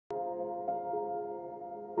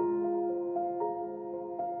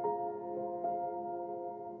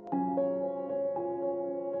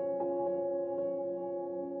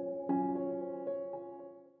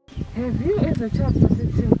as a child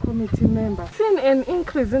protection committee member, seen an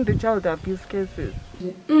increase in the child abuse cases?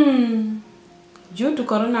 Due to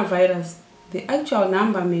coronavirus, the actual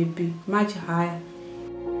number may be much higher.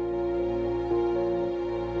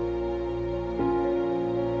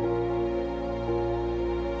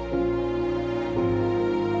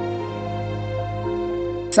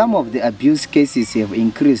 Some of the abuse cases have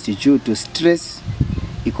increased due to stress,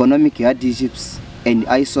 economic hardships, and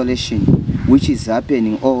isolation, which is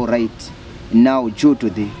happening all right now due to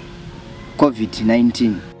the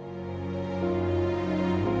COVID-19.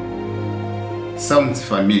 Sounds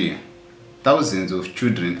familiar. Thousands of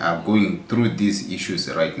children are going through these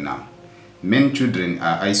issues right now. Many children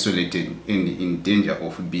are isolated and in danger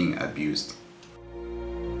of being abused.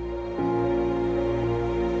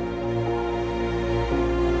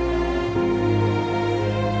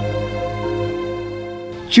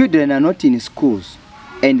 Children are not in schools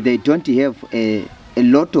and they don't have a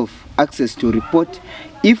lot of access to report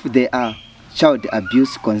if there are child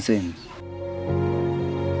abuse concerns.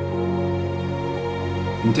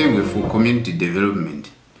 Ntengwe for Community Development,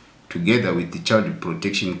 together with the Child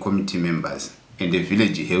Protection Committee members and the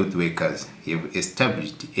village health workers, have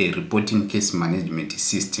established a reporting case management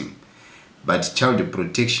system. But child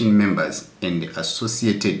protection members and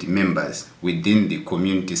associated members within the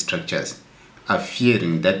community structures are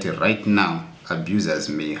fearing that right now abusers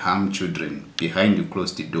may harm children behind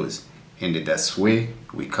closed doors, and that's where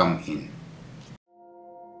we come in.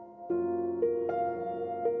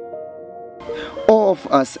 All of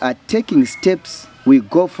us are taking steps. We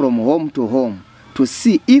go from home to home to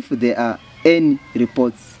see if there are any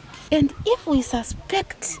reports. And if we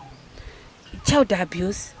suspect child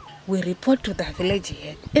abuse, we report to the village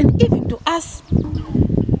head and even to us,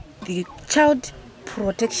 the Child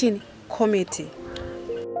Protection Committee.